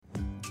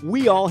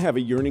We all have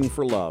a yearning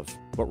for love,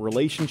 but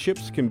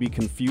relationships can be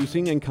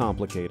confusing and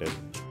complicated.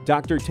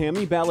 Dr.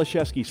 Tammy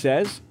Balashevsky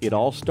says it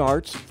all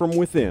starts from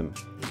within.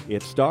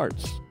 It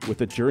starts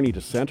with a journey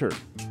to center.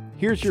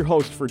 Here's your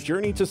host for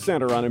Journey to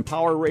Center on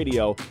Empower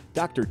Radio,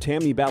 Dr.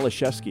 Tammy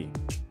Balashevsky.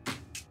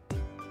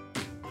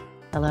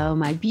 Hello,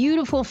 my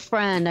beautiful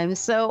friend. I'm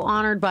so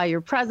honored by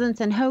your presence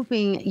and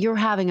hoping you're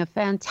having a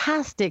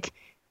fantastic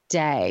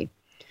day.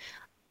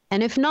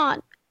 And if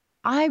not,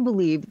 I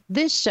believe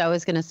this show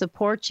is going to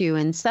support you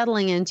in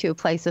settling into a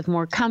place of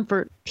more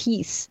comfort,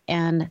 peace,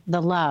 and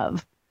the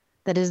love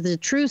that is the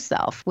true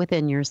self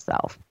within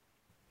yourself.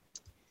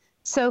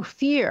 So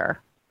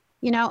fear,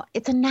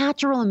 it's a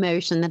natural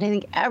emotion that I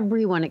think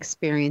everyone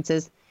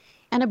experiences.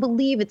 And I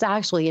believe it's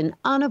actually an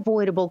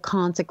unavoidable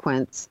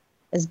consequence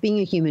as being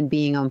a human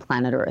being on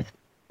planet Earth.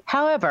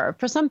 However,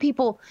 for some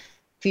people,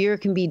 fear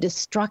can be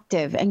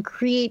destructive and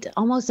create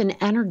almost an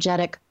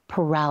energetic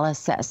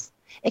paralysis.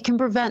 It can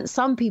prevent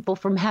some people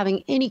from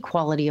having any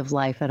quality of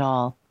life at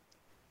all.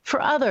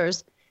 For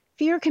others,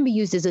 fear can be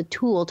used as a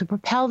tool to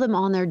propel them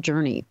on their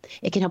journey.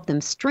 It can help them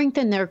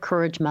strengthen their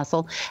courage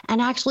muscle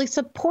and actually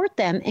support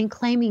them in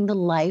claiming the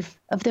life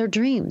of their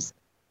dreams.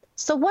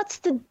 So what's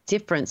the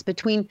difference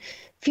between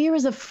fear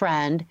as a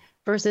friend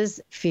versus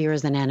fear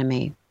as an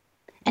enemy?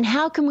 And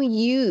how can we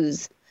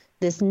use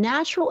this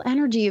natural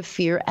energy of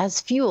fear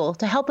as fuel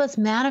to help us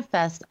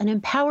manifest an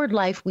empowered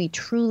life we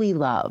truly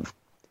love?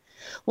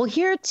 Well,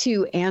 here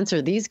to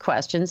answer these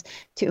questions,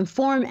 to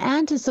inform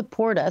and to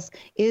support us,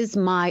 is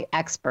my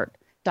expert,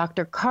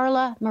 Dr.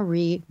 Carla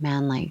Marie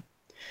Manly.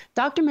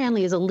 Dr.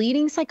 Manly is a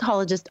leading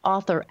psychologist,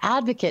 author,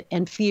 advocate,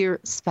 and fear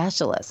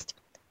specialist.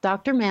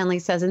 Dr. Manly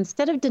says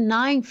instead of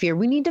denying fear,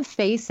 we need to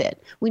face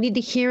it. We need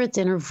to hear its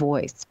inner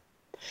voice.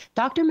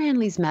 Dr.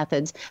 Manly's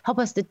methods help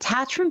us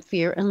detach from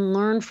fear and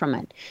learn from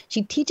it.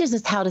 She teaches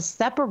us how to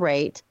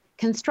separate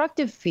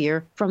constructive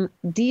fear from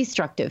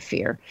destructive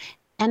fear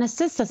and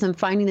assists us in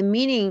finding the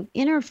meaning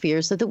in our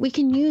fear so that we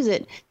can use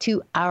it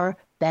to our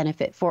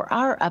benefit, for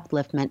our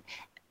upliftment,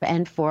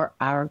 and for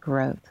our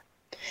growth.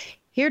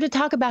 Here to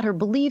talk about her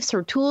beliefs,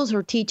 her tools,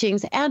 her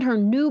teachings, and her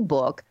new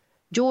book,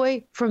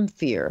 Joy from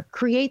Fear,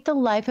 Create the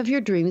Life of Your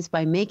Dreams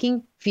by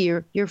Making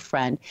Fear Your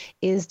Friend,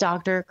 is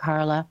Dr.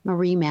 Carla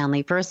Marie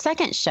Manly. For a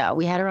second show,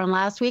 we had her on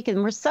last week,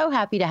 and we're so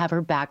happy to have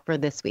her back for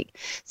this week.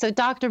 So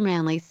Dr.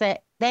 Manly,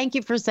 thank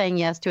you for saying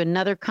yes to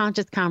another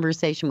conscious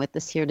conversation with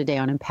us here today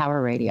on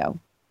Empower Radio.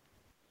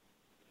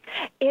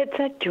 It's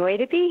a joy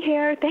to be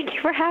here. Thank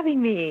you for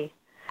having me.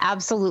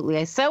 Absolutely.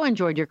 I so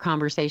enjoyed your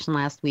conversation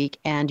last week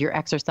and your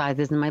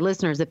exercises. And my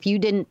listeners, if you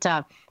didn't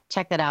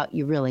check that out,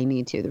 you really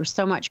need to. There's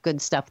so much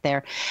good stuff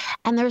there.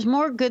 And there's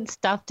more good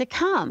stuff to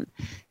come.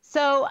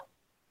 So,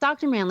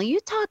 Dr. Manly, you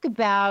talk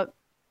about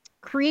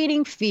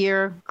creating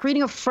fear,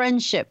 creating a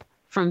friendship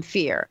from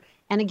fear.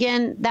 And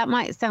again, that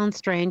might sound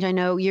strange. I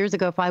know years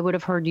ago, if I would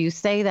have heard you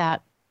say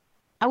that,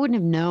 I wouldn't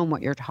have known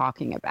what you're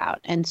talking about,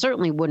 and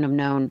certainly wouldn't have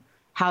known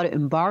how to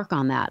embark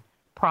on that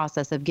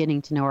process of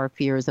getting to know our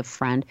fear as a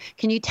friend.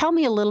 Can you tell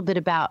me a little bit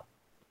about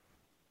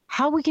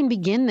how we can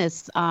begin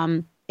this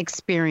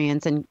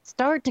experience and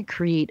start to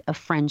create a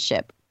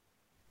friendship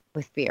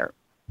with fear?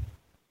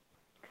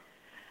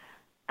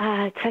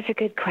 It's such a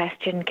good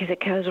question because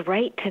it goes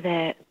right to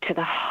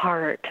the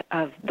heart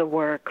of the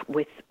work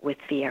with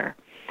fear.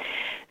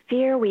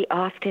 Fear we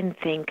often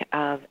think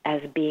of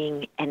as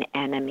being an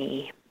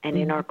enemy, and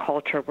in our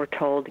culture we're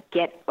told,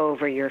 get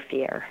over your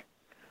fear.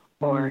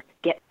 Or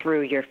get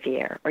through your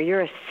fear, or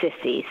you're a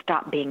sissy,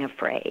 stop being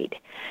afraid.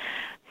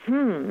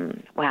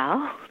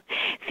 Well,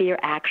 fear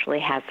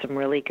actually has some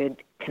really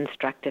good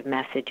constructive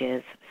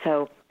messages.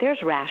 So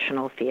there's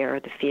rational fear,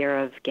 the fear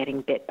of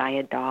getting bit by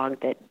a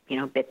dog that,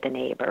 bit the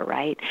neighbor,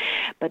 right?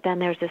 But then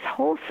there's this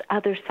whole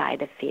other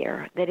side of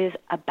fear that is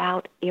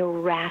about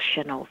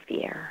irrational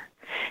fear.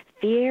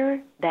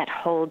 Fear that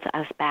holds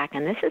us back,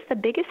 and this is the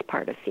biggest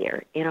part of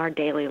fear in our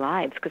daily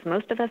lives because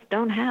most of us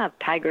don't have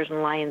tigers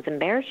and lions and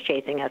bears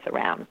chasing us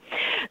around.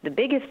 The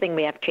biggest thing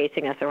we have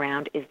chasing us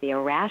around is the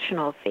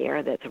irrational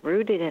fear that's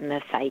rooted in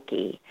the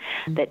psyche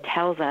that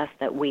tells us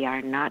that we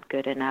are not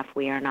good enough,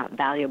 we are not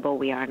valuable,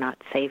 we are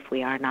not safe,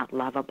 we are not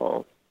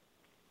lovable.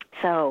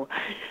 So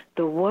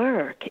the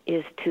work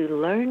is to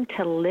learn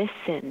to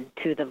listen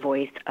to the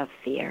voice of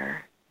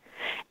fear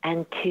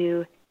and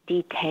to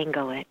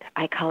detangle it.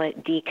 I call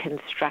it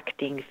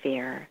deconstructing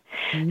fear.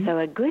 So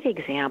a good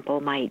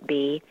example might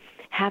be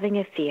having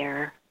a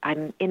fear.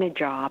 I'm in a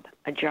job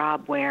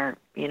where,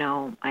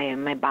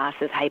 my boss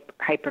is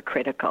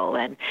hypercritical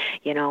and,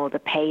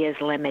 the pay is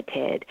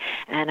limited.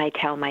 And I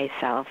tell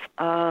myself,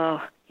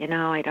 I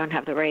don't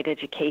have the right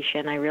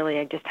education.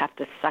 I just have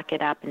to suck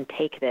it up and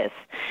take this.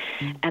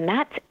 And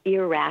that's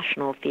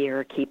irrational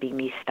fear keeping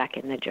me stuck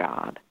in the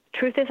job.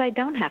 Truth is, I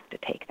don't have to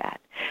take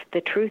that.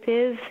 The truth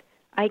is,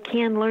 I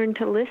can learn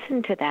to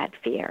listen to that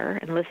fear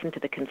and listen to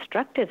the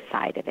constructive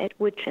side of it,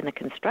 which in the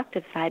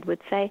constructive side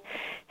would say,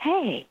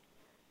 hey,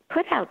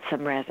 put out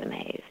some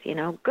resumes,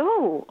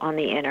 go on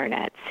the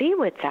internet, see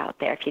what's out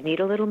there. If you need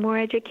a little more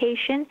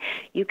education,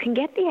 you can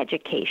get the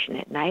education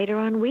at night or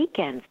on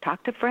weekends.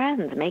 Talk to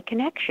friends, make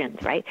connections,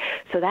 right?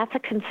 So that's a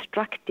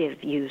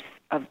constructive use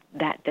of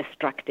that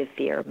destructive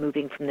fear,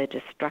 moving from the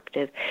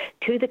destructive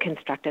to the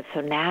constructive.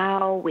 So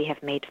now we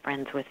have made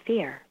friends with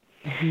fear.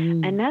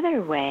 Mm-hmm.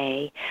 Another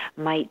way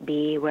might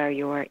be where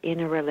you're in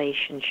a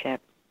relationship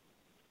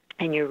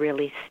and you're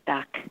really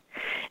stuck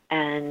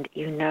and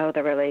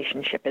the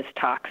relationship is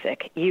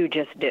toxic. You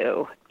just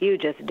do.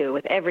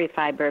 With every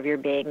fiber of your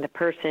being. The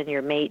person,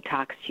 your mate,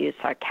 talks to you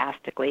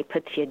sarcastically,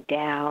 puts you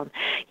down,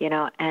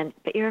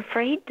 but you're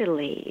afraid to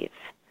leave.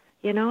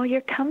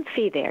 You're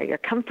comfy there. You're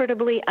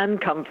comfortably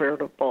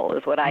uncomfortable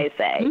is what I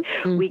say.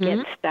 Mm-hmm. We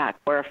get stuck.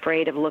 We're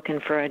afraid of looking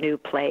for a new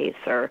place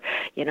or,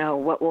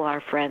 what will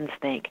our friends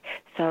think?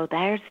 So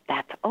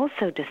that's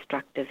also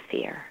destructive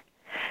fear.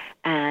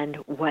 And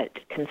what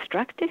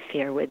constructive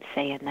fear would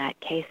say in that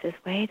case is,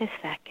 wait a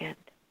second,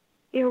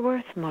 you're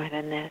worth more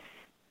than this.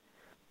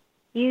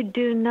 You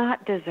do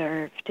not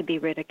deserve to be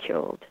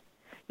ridiculed.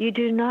 You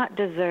do not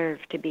deserve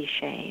to be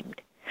shamed.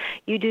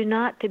 You do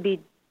not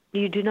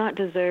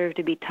deserve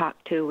to be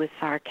talked to with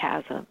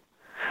sarcasm.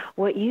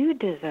 What you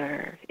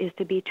deserve is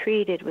to be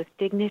treated with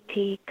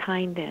dignity,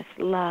 kindness,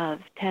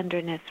 love,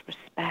 tenderness,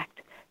 respect.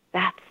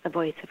 That's the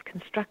voice of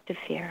constructive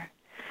fear.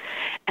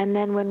 And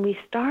then when we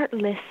start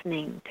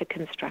listening to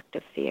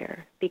constructive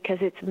fear, because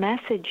its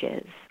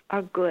messages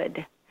are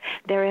good,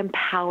 they're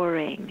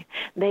empowering,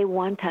 they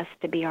want us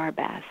to be our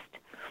best.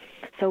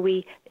 So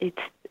we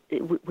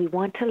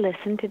want to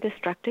listen to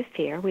destructive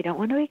fear. We don't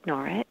want to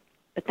ignore it,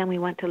 but then we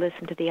want to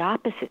listen to the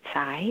opposite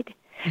side,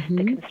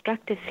 the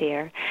constructive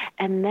fear,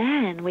 and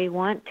then we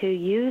want to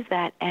use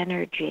that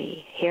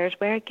energy. Here's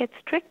where it gets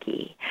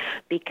tricky,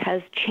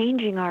 because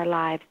changing our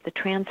lives, the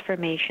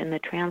transformation, the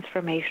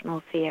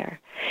transformational fear,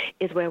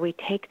 is where we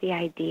take the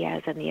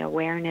ideas and the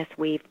awareness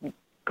we've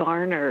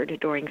garnered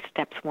during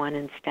steps 1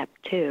 and step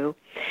 2,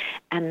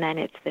 and then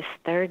it's this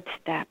third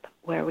step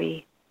where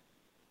we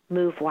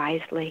move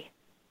wisely.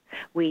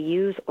 We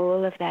use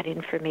all of that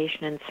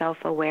information and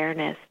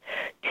self-awareness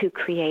to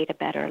create a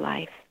better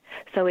life.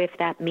 So if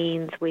that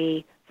means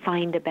we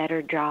find a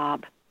better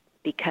job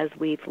because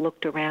we've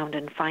looked around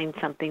and find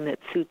something that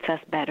suits us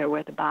better,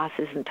 where the boss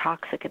isn't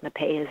toxic and the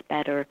pay is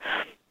better,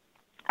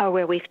 or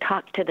where we've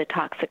talked to the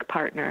toxic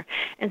partner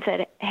and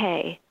said,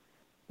 hey,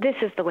 this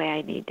is the way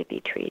I need to be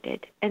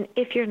treated. And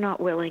if you're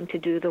not willing to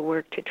do the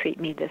work to treat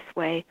me this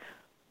way,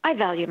 I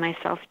value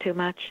myself too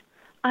much.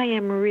 I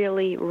am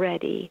really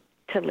ready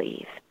to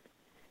leave.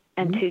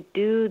 And to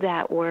do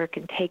that work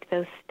and take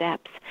those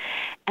steps.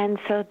 And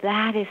so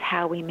that is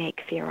how we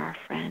make fear our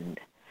friend,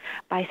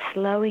 by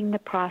slowing the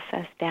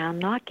process down,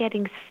 not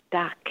getting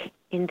stuck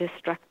in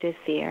destructive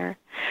fear,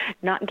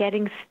 not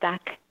getting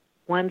stuck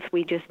once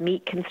we just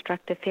meet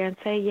constructive fear and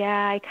say,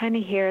 yeah, I kind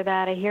of hear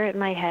that. I hear it in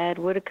my head,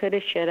 woulda, coulda,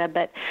 shoulda,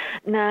 but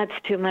no,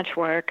 it's too much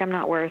work. I'm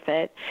not worth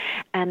it.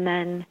 And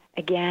then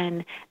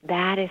again,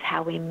 that is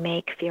how we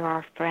make fear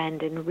our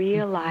friend, and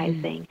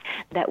realizing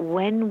that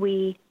when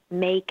we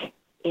make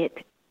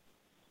it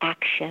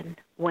action,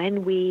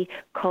 when we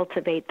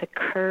cultivate the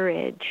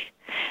courage,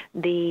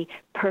 the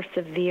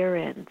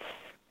perseverance,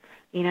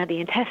 the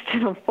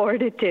intestinal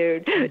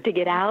fortitude to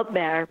get out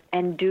there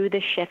and do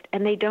the shift.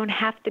 And they don't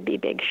have to be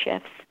big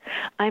shifts.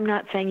 I'm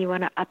not saying you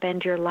want to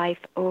upend your life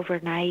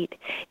overnight.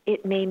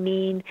 It may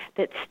mean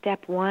that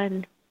step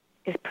 1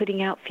 is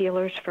putting out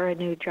feelers for a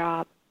new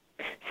job.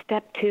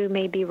 Step 2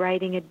 may be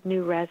writing a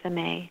new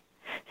resume.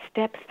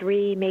 Step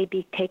 3 may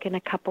be taking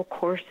a couple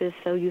courses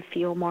so you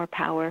feel more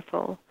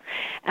powerful.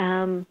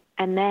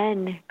 And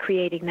then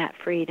creating that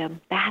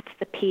freedom. That's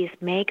the piece.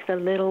 Make the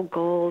little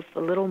goals, the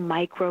little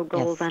micro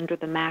goals under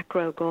the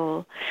macro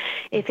goal.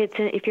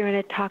 If you're in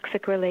a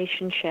toxic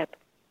relationship,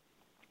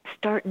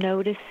 start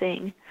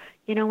noticing,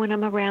 when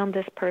I'm around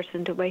this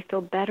person, do I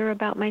feel better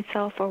about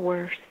myself or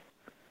worse?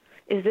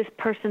 Is this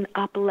person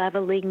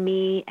up-leveling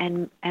me,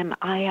 and am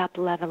I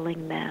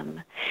up-leveling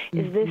them?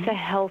 Is this a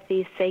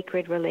healthy,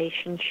 sacred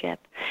relationship?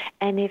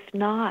 And if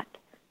not,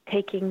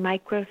 taking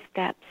micro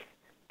steps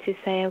to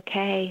say,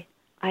 okay,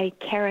 I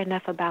care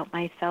enough about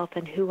myself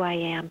and who I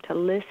am to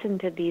listen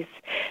to these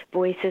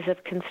voices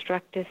of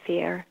constructive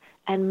fear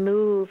and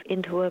move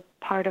into a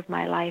part of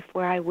my life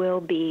where I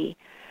will be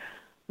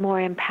more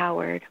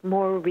empowered,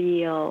 more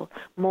real,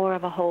 more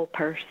of a whole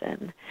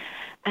person.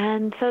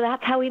 And so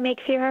that's how we make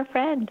fear our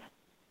friend.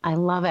 I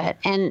love it.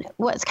 And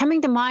what's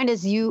coming to mind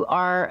as you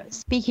are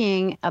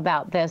speaking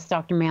about this,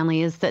 Dr.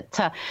 Manly, is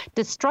that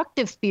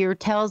destructive fear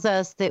tells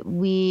us that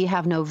we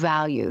have no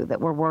value, that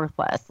we're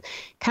worthless.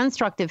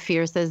 Constructive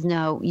fear says,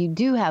 no, you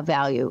do have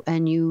value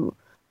and you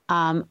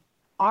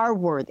are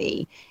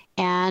worthy.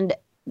 And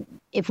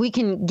if we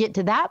can get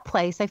to that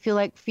place, I feel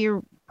like fear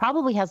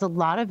probably has a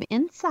lot of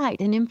insight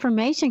and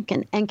information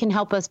and can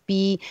help us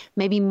be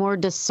maybe more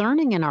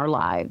discerning in our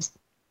lives.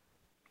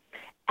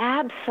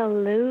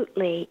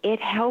 Absolutely. It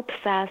helps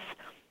us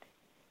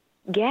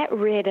get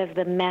rid of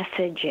the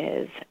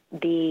messages,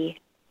 the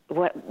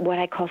what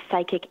I call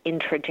psychic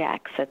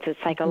introjects. That's a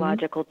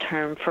psychological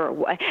term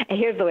for, and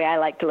here's the way I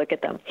like to look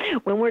at them.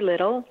 When we're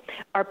little,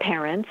 our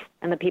parents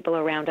and the people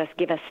around us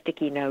give us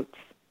sticky notes.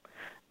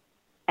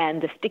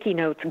 And the sticky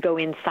notes go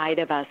inside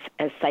of us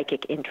as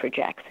psychic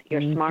introjects.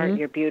 You're smart,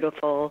 you're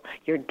beautiful,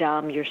 you're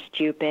dumb, you're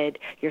stupid,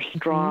 you're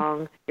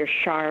strong, you're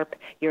sharp,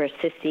 you're a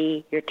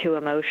sissy, you're too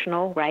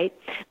emotional, right?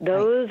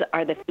 Those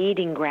are the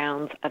feeding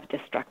grounds of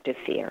destructive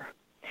fear.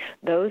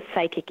 Those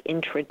psychic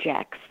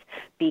introjects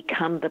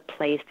become the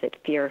place that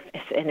fear,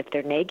 and if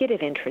they're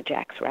negative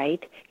introjects,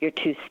 right? You're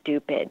too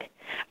stupid.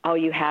 All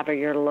you have are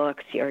your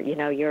looks, you're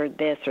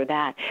this or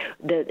that.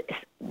 The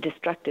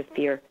destructive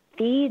fear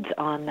feeds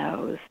on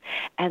those.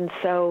 And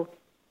so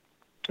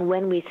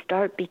when we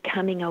start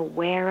becoming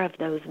aware of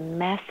those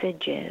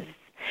messages,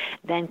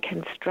 then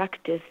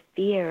constructive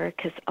fear,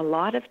 because a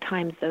lot of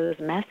times those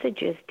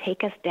messages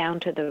take us down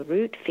to the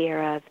root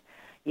fear of,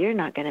 you're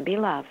not going to be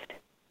loved.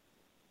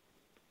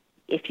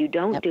 If you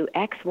don't do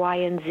X, Y,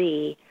 and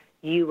Z,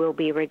 you will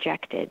be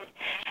rejected.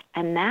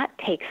 And that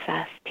takes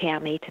us,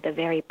 Tammy, to the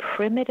very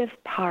primitive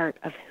part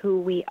of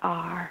who we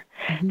are,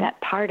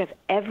 that part of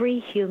every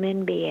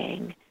human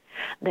being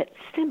that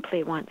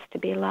simply wants to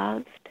be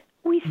loved.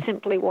 We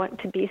simply want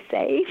to be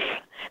safe.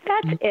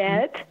 That's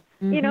it.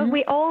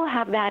 We all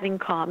have that in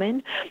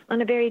common.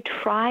 On a very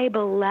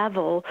tribal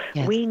level,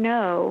 we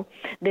know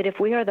that if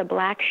we are the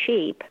black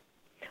sheep,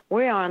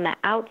 we're on the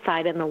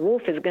outside and the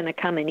wolf is going to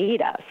come and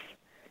eat us.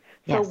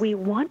 So we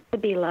want to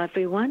be loved.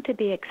 We want to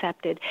be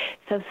accepted.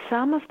 So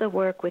some of the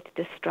work with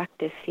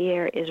destructive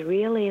fear is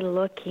really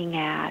looking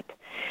at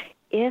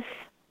if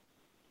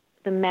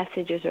the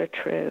messages are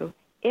true,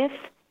 if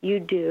you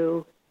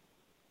do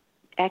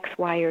X,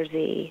 Y, or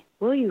Z,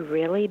 will you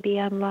really be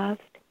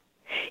unloved?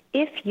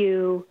 If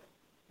you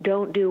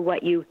don't do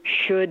what you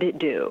should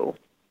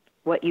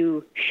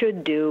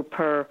do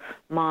per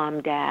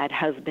mom, dad,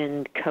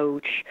 husband,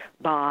 coach,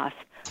 boss,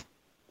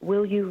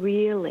 will you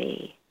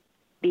really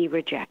be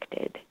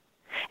rejected?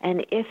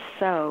 And if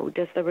so,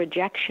 does the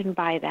rejection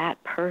by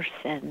that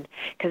person,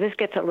 because this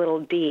gets a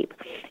little deep,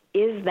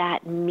 is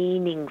that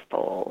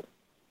meaningful?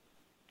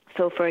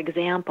 So, for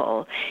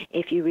example,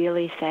 if you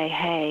really say,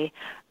 hey,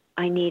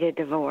 I need a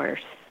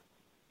divorce.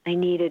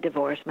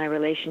 My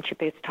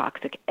relationship is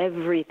toxic.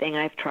 Everything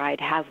I've tried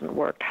hasn't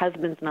worked.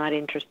 Husband's not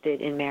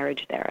interested in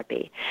marriage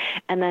therapy.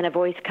 And then a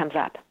voice comes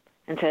up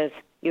and says,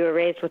 you were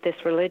raised with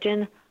this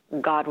religion,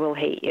 God will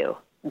hate you.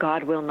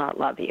 God will not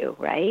love you,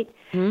 right?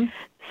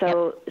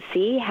 So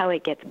see how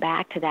it gets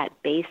back to that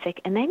basic,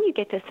 and then you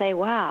get to say,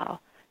 wow,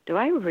 do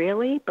I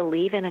really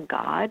believe in a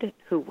God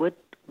who would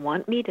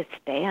want me to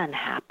stay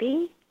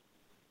unhappy?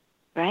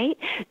 Right?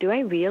 Do I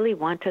really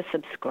want to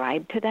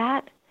subscribe to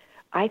that?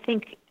 I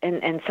think,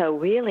 and so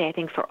really, I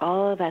think for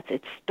all of us,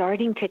 it's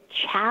starting to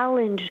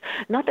challenge,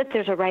 not that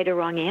there's a right or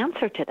wrong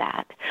answer to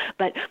that,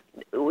 but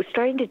we're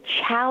starting to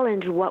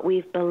challenge what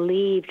we've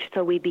believed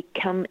so we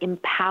become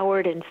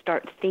empowered and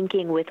start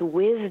thinking with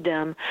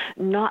wisdom,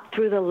 not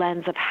through the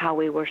lens of how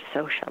we were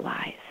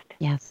socialized.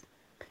 Yes.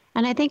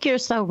 And I think you're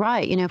so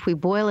right. If we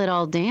boil it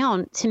all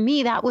down, to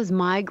me, that was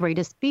my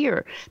greatest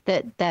fear,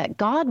 that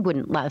God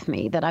wouldn't love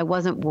me, that I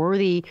wasn't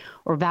worthy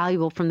or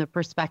valuable from the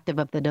perspective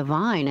of the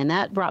divine. And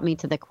that brought me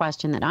to the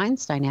question that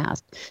Einstein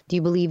asked, do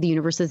you believe the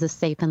universe is a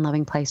safe and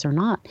loving place or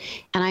not?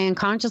 And I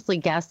unconsciously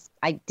guessed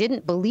I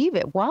didn't believe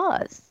it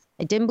was.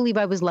 I didn't believe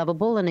I was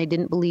lovable, and I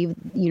didn't believe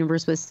the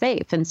universe was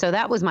safe. And so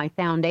that was my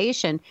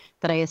foundation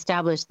that I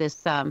established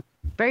this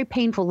very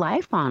painful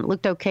life on. It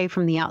looked okay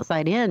from the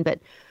outside in, but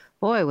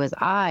boy, was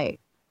I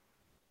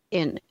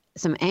in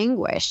some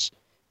anguish.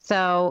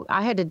 So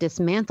I had to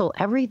dismantle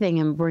everything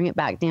and bring it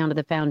back down to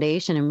the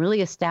foundation and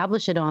really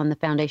establish it on the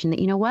foundation that,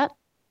 you know what?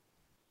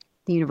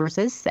 The universe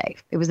is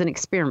safe. It was an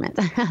experiment.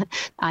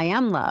 I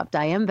am loved.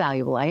 I am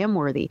valuable. I am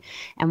worthy.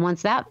 And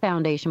once that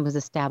foundation was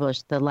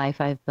established, the life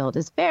I've built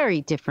is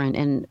very different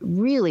and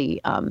really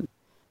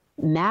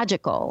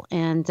magical.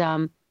 And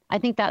I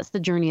think that's the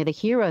journey of the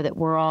hero that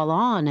we're all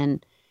on.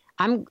 And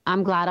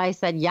I'm glad I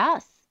said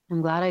yes.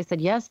 I'm glad I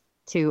said yes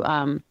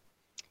to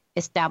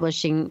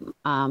establishing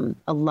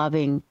a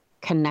loving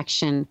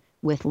connection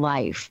with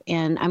life.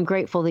 And I'm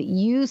grateful that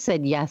you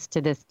said yes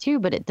to this too,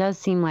 but it does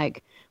seem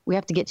like we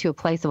have to get to a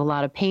place of a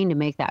lot of pain to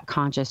make that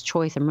conscious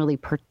choice and really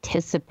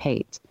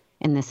participate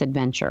in this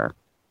adventure.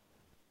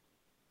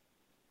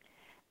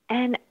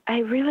 And I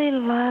really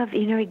love,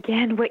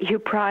 again, what you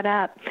brought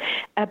up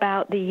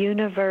about the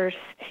universe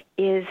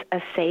is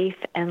a safe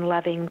and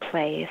loving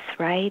place,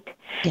 right?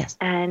 Yes.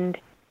 And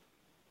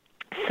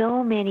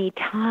so many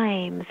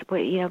times,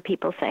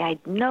 people say, I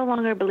no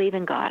longer believe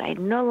in God. I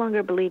no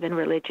longer believe in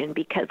religion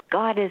because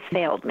God has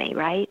failed me,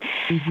 right?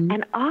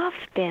 And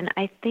often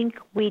I think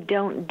we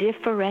don't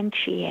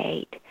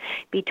differentiate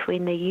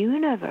between the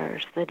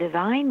universe, the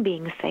divine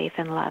being safe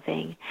and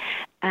loving,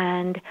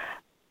 and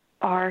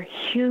our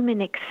human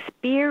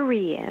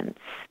experience,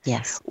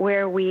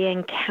 where we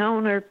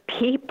encounter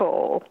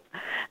people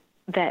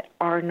that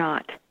are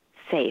not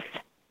safe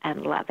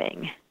and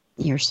loving.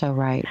 You're so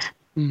right.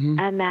 Mm-hmm.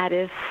 And that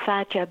is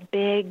such a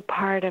big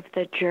part of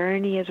the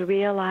journey, is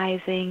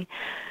realizing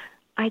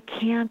I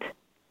can't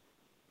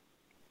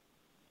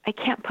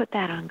put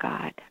that on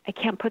God. I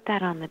can't put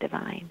that on the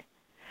divine.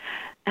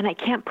 And I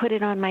can't put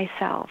it on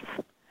myself,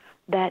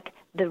 that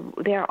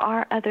there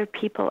are other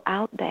people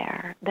out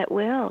there that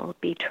will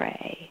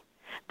betray,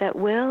 that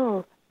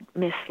will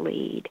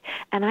mislead.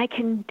 And I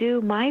can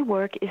do, my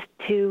work is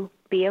to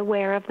be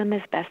aware of them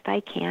as best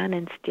I can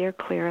and steer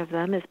clear of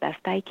them as best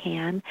I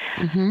can.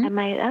 Mm-hmm. And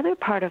my other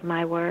part of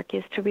my work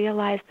is to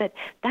realize that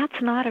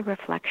that's not a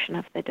reflection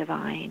of the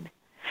divine,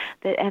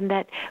 and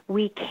that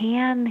we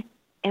can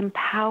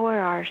empower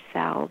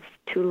ourselves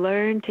to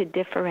learn to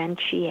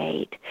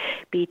differentiate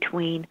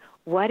between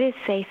what is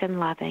safe and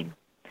loving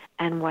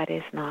and what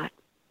is not,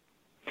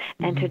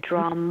 and to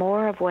draw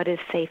more of what is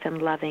safe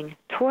and loving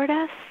toward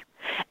us.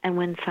 And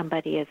when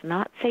somebody is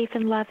not safe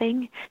and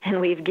loving, and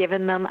we've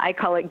given them, I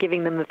call it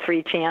giving them the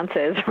 3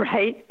 chances,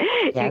 right?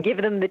 Yes. You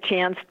give them the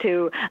chance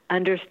to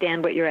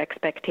understand what your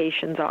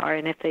expectations are,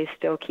 and if they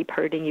still keep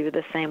hurting you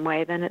the same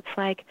way, then it's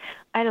like,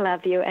 I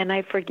love you and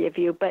I forgive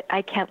you, but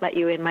I can't let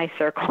you in my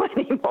circle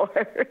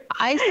anymore.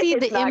 I see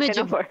the image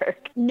of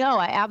work. No,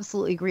 I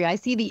absolutely agree. I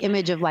see the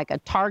image of like a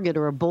target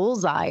or a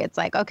bullseye. It's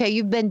like, okay,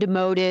 you've been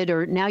demoted,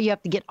 or now you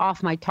have to get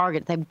off my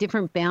target. They have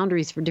different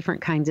boundaries for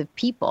different kinds of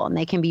people, and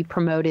they can be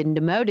promoted and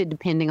demoted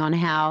depending on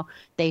how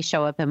they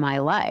show up in my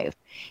life.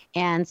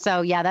 And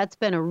so, yeah, that's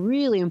been a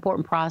really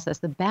important process,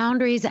 the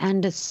boundaries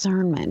and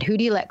discernment. Who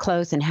do you let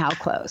close and how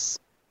close?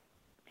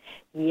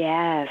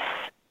 Yes,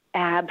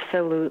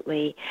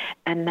 absolutely.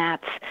 And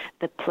that's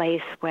the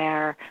place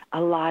where a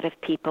lot of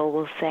people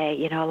will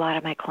say, a lot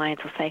of my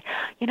clients will say,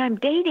 I'm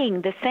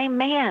dating the same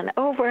man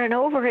over and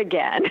over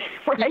again,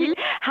 right?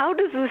 Mm-hmm. How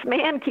does this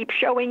man keep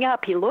showing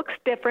up? He looks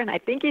different. I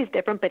think he's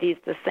different, but he's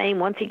the same.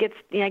 Once he gets,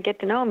 get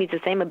to know him, he's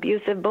the same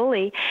abusive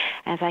bully.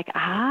 And it's like,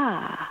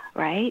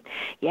 right?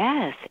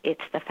 Yes,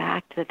 it's the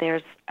fact that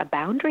there's a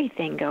boundary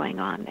thing going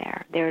on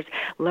there. There's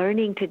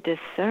learning to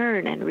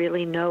discern and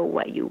really know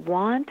what you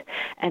want,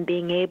 and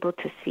being able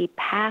to see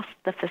past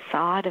the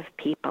facade of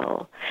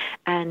people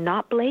and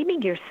not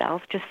blaming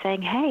yourself, just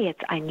saying, hey,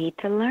 I need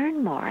to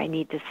learn more. I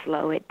need to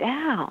slow it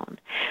down.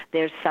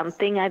 There's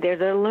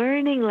a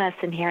learning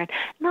lesson here, and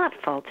not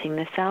faulting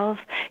the self.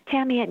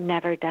 Tammy, it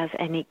never does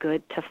any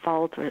good to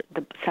fault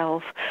the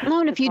self. No,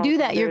 and if you do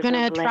that, you're going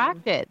to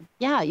attract it.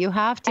 Yeah, you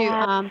have to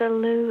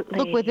absolutely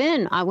look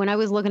within. When I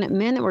was looking at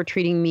men that were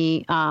treating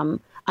me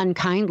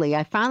unkindly,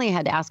 I finally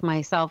had to ask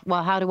myself,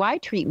 well, how do I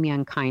treat me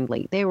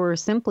unkindly? They were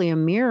simply a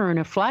mirror and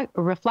a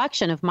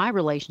reflection of my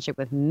relationship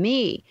with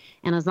me.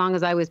 And as long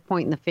as I was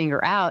pointing the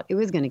finger out, it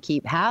was going to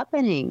keep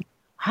happening.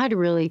 I had to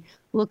really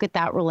look at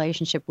that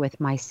relationship with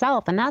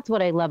myself. And that's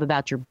what I love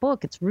about your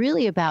book. It's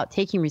really about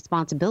taking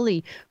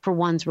responsibility for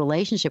one's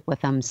relationship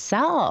with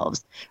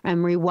themselves and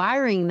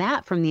rewiring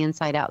that from the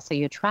inside out, so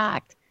you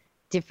attract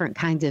different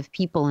kinds of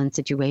people and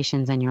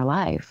situations in your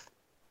life.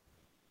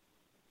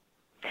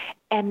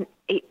 And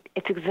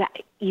it's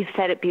you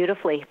said it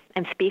beautifully.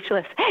 I'm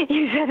speechless.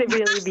 You said it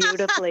really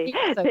beautifully.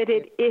 So that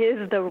it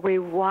is the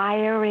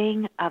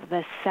rewiring of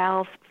the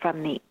self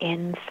from the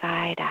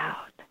inside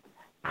out.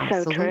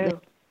 Absolutely. So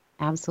true.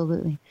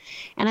 Absolutely.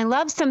 And I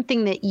love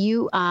something that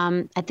you,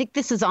 I think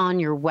this is on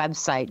your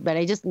website, but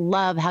I just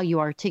love how you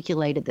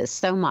articulated this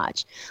so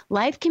much.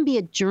 Life can be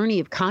a journey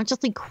of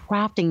consciously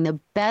crafting the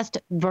best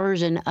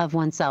version of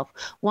oneself.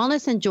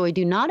 Wellness and joy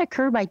do not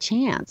occur by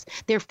chance.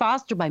 They're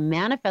fostered by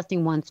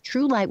manifesting one's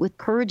true light with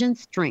courage and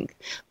strength.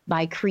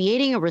 By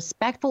creating a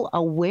respectful,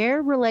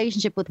 aware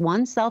relationship with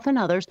oneself and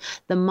others,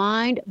 the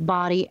mind,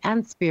 body,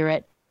 and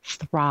spirit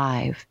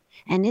thrive.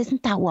 And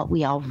isn't that what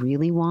we all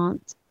really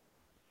want?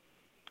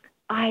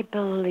 I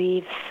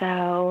believe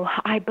so.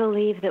 I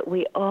believe that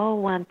we all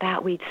want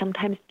that. We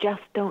sometimes just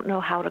don't know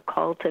how to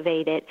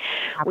cultivate it.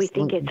 Absolutely. We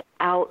think it's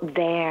out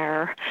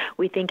there.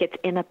 We think it's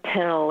in a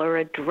pill or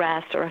a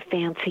dress or a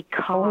fancy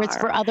car. Or it's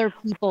for other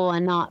people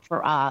and not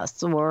for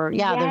us. Or,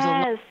 yes. There's a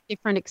lot of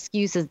different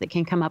excuses that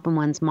can come up in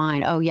one's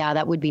mind. Oh, yeah,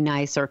 that would be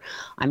nice. Or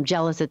I'm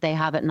jealous that they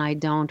have it and I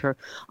don't. Or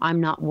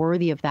I'm not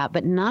worthy of that.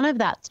 But none of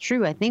that's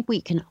true. I think we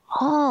can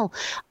all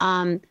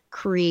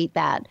create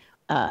that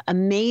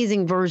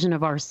amazing version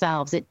of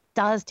ourselves. It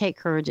does take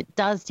courage. It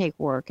does take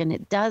work. And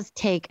it does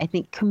take, I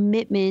think,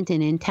 commitment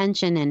and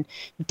intention and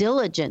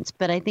diligence.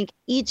 But I think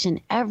each and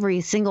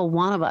every single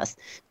one of us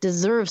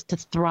deserves to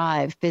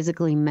thrive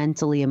physically,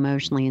 mentally,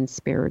 emotionally, and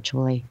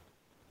spiritually.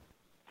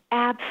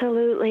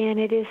 Absolutely. And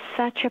it is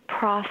such a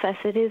process.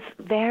 It is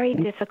very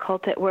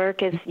difficult at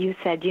work, as you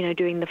said,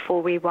 doing the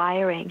full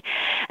rewiring.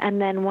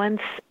 And then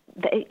once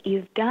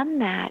you've done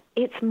that,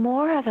 it's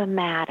more of a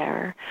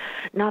matter,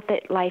 not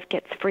that life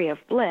gets free of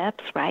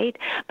blips, right?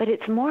 But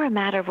it's more a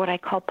matter of what I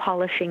call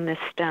polishing the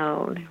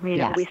stone.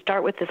 Yes. We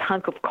start with this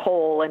hunk of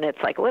coal, and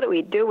it's like, what do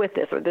we do with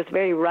this? Or this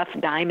very rough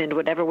diamond,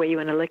 whatever way you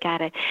want to look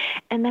at it.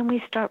 And then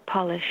we start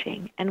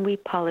polishing, and we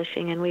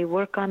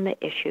work on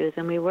the issues,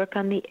 and we work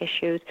on the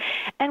issues,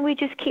 and we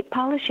just keep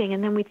polishing,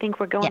 and then we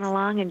think we're going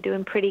along and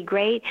doing pretty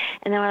great,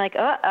 and then we're like,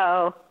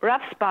 uh-oh.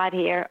 rough spot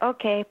here.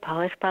 Okay,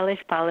 polish, polish,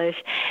 polish.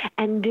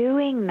 And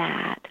doing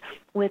that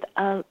with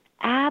an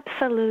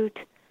absolute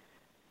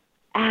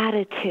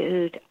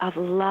attitude of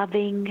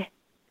loving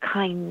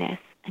kindness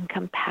and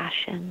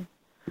compassion.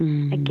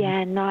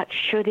 Again, not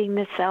shooting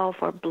the self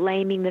or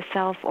blaming the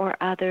self or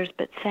others,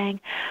 but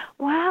saying,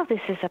 wow, this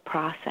is a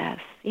process.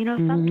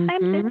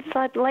 Sometimes it's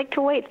I'd like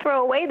to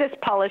throw away this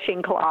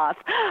polishing cloth.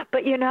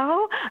 But,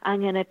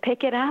 I'm going to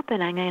pick it up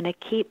and I'm going to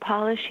keep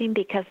polishing,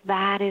 because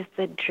that is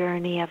the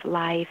journey of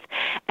life.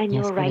 And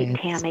Yes, you're right, it is.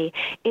 Tammy.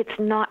 It's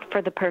not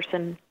for the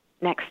person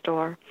next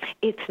door.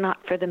 It's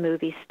not for the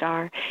movie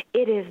star.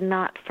 It is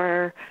not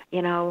for,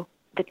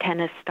 the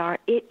tennis star.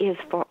 It is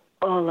for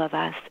all of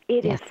us.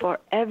 It is for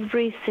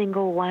every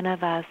single one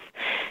of us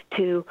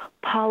to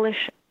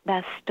polish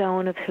the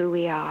stone of who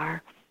we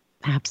are.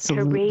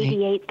 Absolutely. To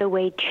radiate the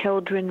way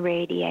children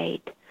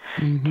radiate.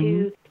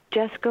 To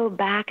just go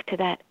back to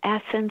that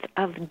essence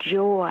of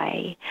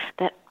joy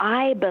that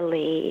I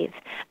believe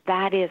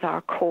that is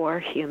our core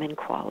human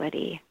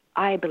quality.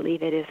 I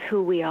believe it is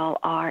who we all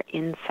are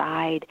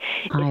inside.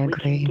 I if we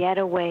agree. can get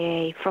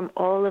away from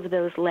all of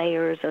those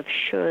layers of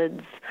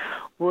shoulds,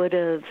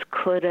 would'ves,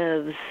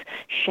 could'ves,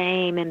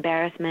 shame,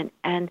 embarrassment,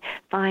 and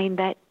find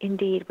that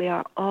indeed we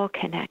are all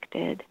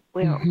connected.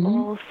 We are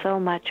all so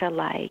much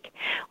alike.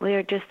 We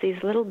are just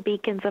these little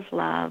beacons of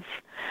love.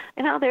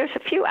 There's a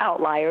few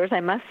outliers,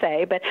 I must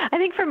say, but I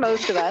think for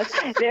most of us,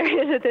 there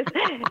is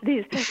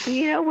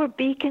we're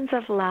beacons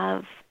of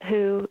love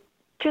who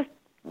just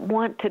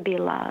want to be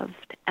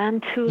loved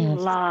and to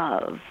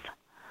love.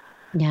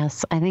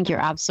 Yes, I think you're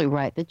absolutely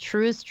right. The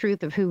truest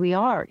truth of who we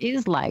are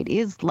is light,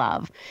 is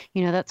love.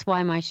 That's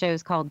why my show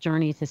is called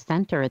Journey to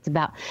Center. It's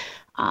about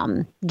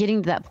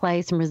getting to that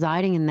place and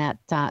residing in that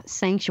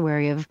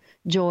sanctuary of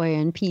joy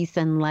and peace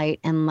and light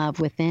and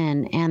love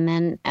within. And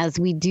then as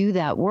we do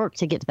that work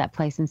to get to that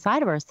place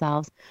inside of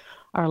ourselves,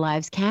 our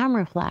lives can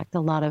reflect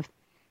a lot of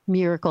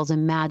miracles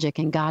and magic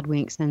and God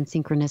winks and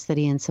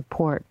synchronicity and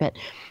support. But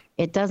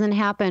it doesn't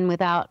happen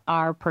without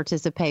our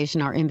participation,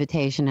 our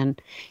invitation.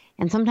 And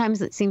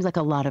sometimes it seems like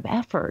a lot of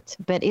effort,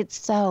 but it's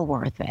so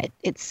worth it.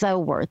 It's so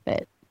worth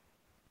it.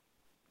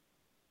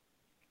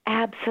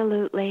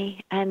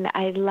 Absolutely. And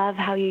I love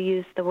how you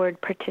use the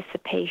word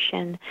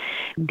participation,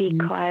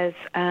 because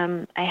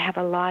I have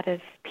a lot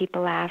of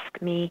people ask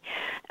me,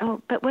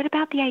 oh, but what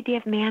about the idea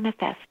of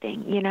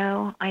manifesting?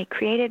 I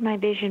created my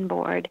vision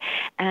board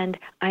and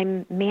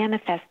I'm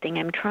manifesting.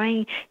 I'm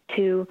trying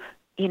to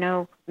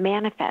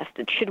manifest.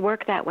 It should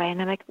work that way.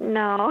 And I'm like,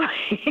 no,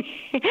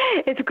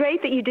 it's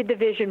great that you did the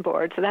vision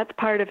board. So that's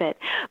part of it.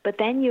 But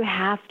then you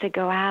have to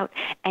go out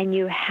and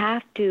you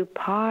have to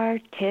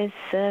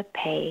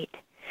participate.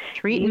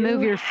 Treat and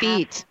move your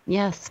feet.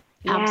 Yes,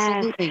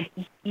 absolutely.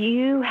 Yes,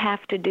 you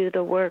have to do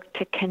the work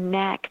to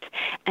connect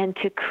and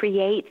to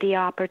create the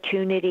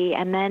opportunity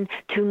and then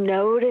to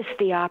notice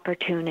the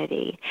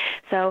opportunity.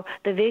 So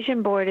the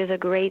vision board is a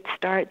great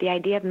start. The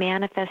idea of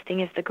manifesting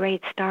is the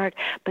great start.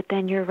 But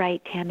then you're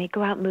right, Tammy.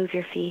 Go out and move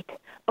your feet.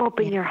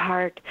 Open your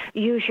heart.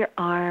 Use your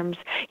arms.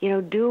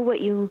 Do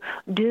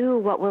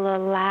what will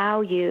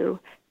allow you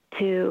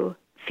to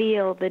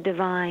feel the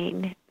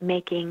divine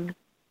making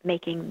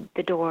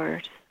the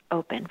doors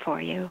open for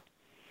you.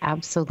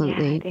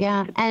 Absolutely.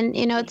 Yeah. And,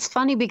 it's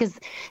funny because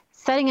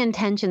setting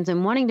intentions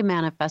and wanting to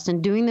manifest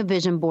and doing the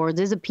vision boards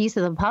is a piece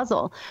of the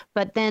puzzle,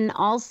 but then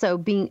also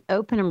being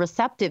open and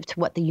receptive to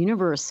what the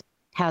universe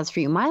has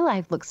for you. My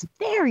life looks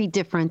very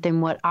different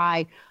than what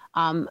I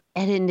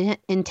had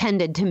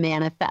intended to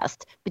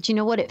manifest. But you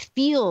know what? It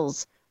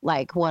feels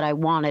like what I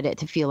wanted it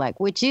to feel like,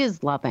 which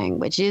is loving,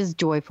 which is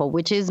joyful,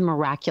 which is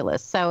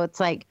miraculous. So it's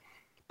like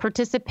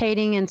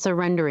participating and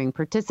surrendering.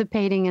 It's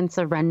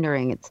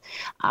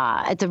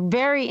a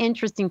very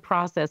interesting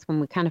process when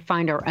we kind of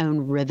find our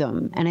own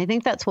rhythm. And I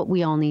think that's what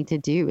we all need to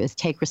do, is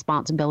take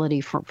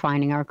responsibility for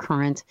finding our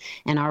current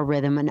and our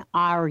rhythm and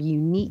our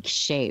unique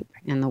shape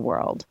in the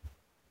world.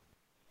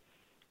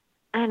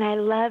 And I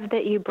love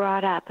that you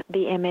brought up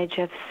the image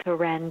of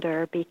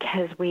surrender,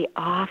 because we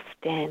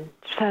often,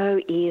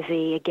 so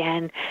easy,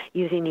 again,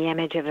 using the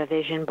image of a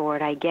vision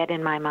board, I get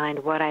in my mind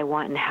what I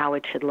want and how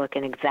it should look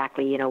and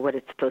exactly, what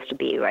it's supposed to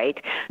be, right?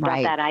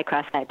 Dot that I,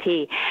 cross that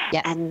T.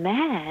 Yes. And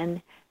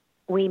then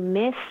we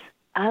miss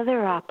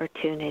other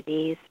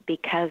opportunities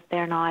because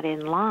they're not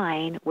in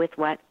line with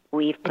what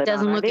we've put on our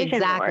vision board. It doesn't look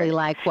exactly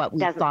like what we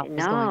thought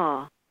was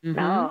going.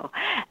 No.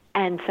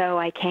 And so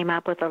I came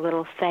up with a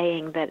little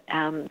saying that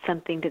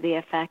something to the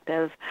effect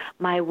of,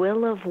 my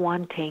will of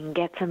wanting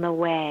gets in the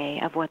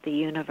way of what the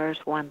universe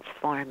wants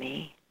for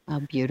me. Oh,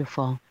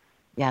 beautiful.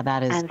 Yeah,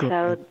 that is good.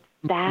 And so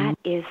that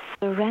is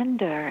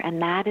surrender.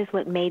 And that is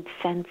what made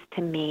sense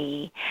to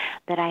me,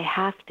 that I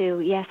have to,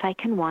 yes, I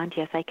can want,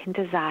 yes, I can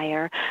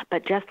desire,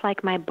 but just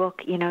like my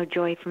book,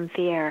 Joy from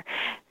Fear,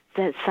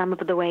 that some of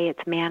the way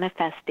it's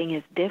manifesting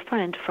is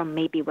different from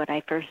maybe what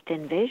I first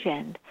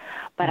envisioned,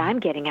 but I'm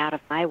getting out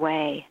of my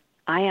way.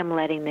 I am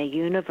letting the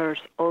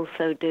universe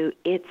also do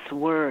its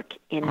work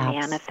in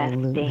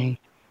manifesting.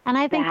 And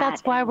I think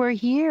that's why we're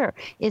here,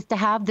 is to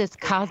have this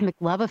cosmic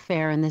love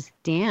affair and this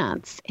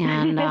dance.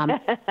 And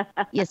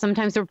yeah,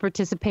 sometimes we're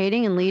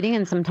participating and leading,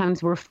 and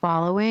sometimes we're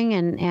following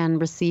and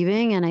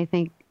receiving. And I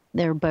think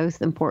they're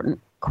both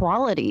important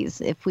qualities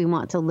if we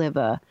want to live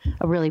a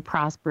really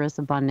prosperous,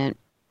 abundant,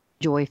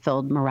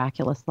 joy-filled,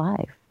 miraculous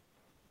life.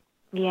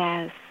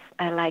 Yes.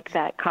 I like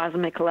that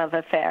cosmic love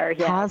affair.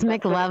 Yes,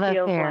 cosmic love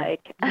affair.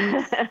 Like.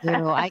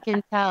 I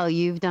can tell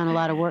you've done a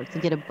lot of work to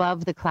get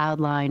above the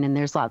cloud line, and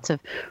there's lots of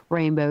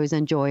rainbows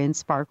and joy and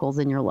sparkles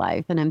in your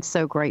life. And I'm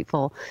so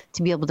grateful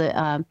to be able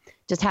to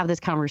just have this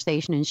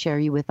conversation and share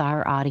you with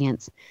our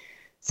audience.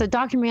 So,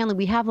 Dr. Manly,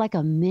 we have like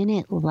a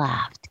minute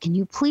left. Can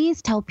you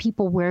please tell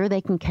people where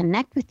they can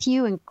connect with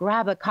you and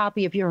grab a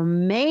copy of your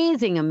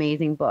amazing,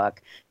 amazing book,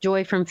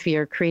 Joy from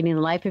Fear, Creating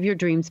the Life of Your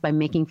Dreams by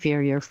Making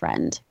Fear Your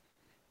Friend?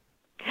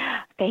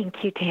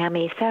 Thank you,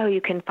 Tammy. So you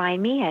can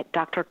find me at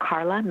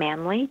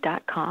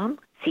drcarlamanly.com,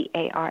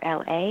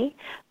 CARLA,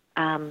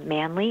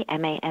 Manly,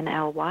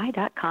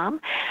 MANLY.com.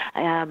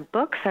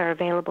 Books are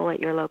available at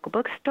your local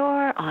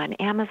bookstore, on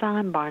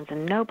Amazon,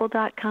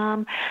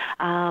 barnesandnoble.com.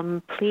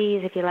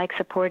 Please, if you like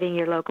supporting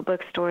your local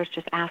bookstores,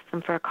 just ask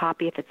them for a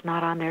copy. If it's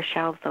not on their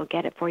shelves, they'll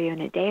get it for you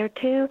in a day or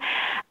two.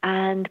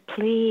 And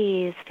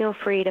please feel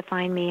free to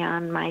find me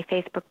on my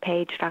Facebook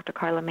page, Dr.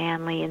 Carla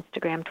Manly,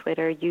 Instagram,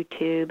 Twitter,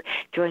 YouTube.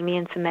 Join me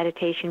in some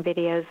meditation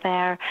videos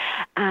there.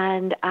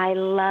 And I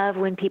love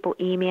when people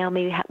email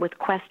me with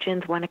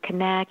questions, want to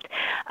connect.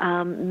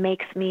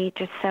 Makes me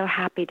just so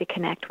happy to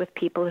connect with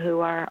people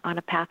who are on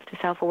a path to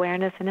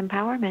self-awareness and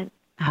empowerment.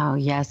 Oh,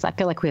 yes. I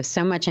feel like we have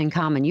so much in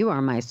common. You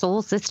are my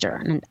soul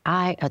sister, and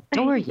I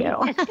adore you.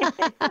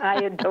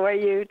 I adore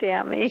you,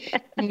 Tammy.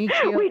 Thank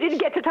you. We didn't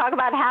get to talk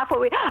about half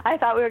what I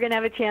thought we were going to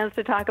have a chance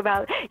to talk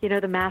about,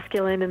 the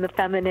masculine and the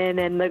feminine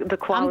and the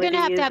qualities. I'm going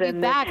to have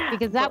you back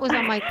because that was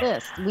on my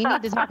list. We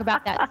need to talk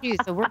about that, too.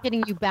 So we're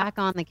getting you back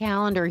on the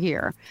calendar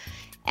here.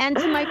 And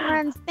to my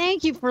friends,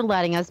 thank you for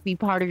letting us be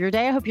part of your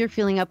day. I hope you're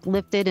feeling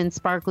uplifted and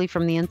sparkly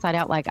from the inside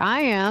out like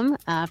I am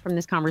from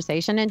this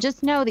conversation. And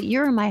just know that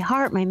you're in my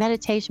heart, my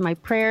meditation, my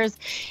prayers.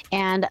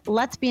 And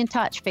let's be in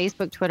touch.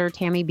 Facebook, Twitter,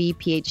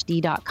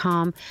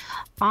 TammyBPhD.com.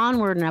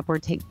 Onward and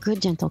upward. Take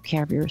good, gentle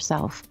care of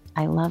yourself.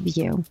 I love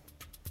you.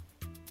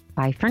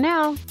 Bye for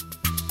now.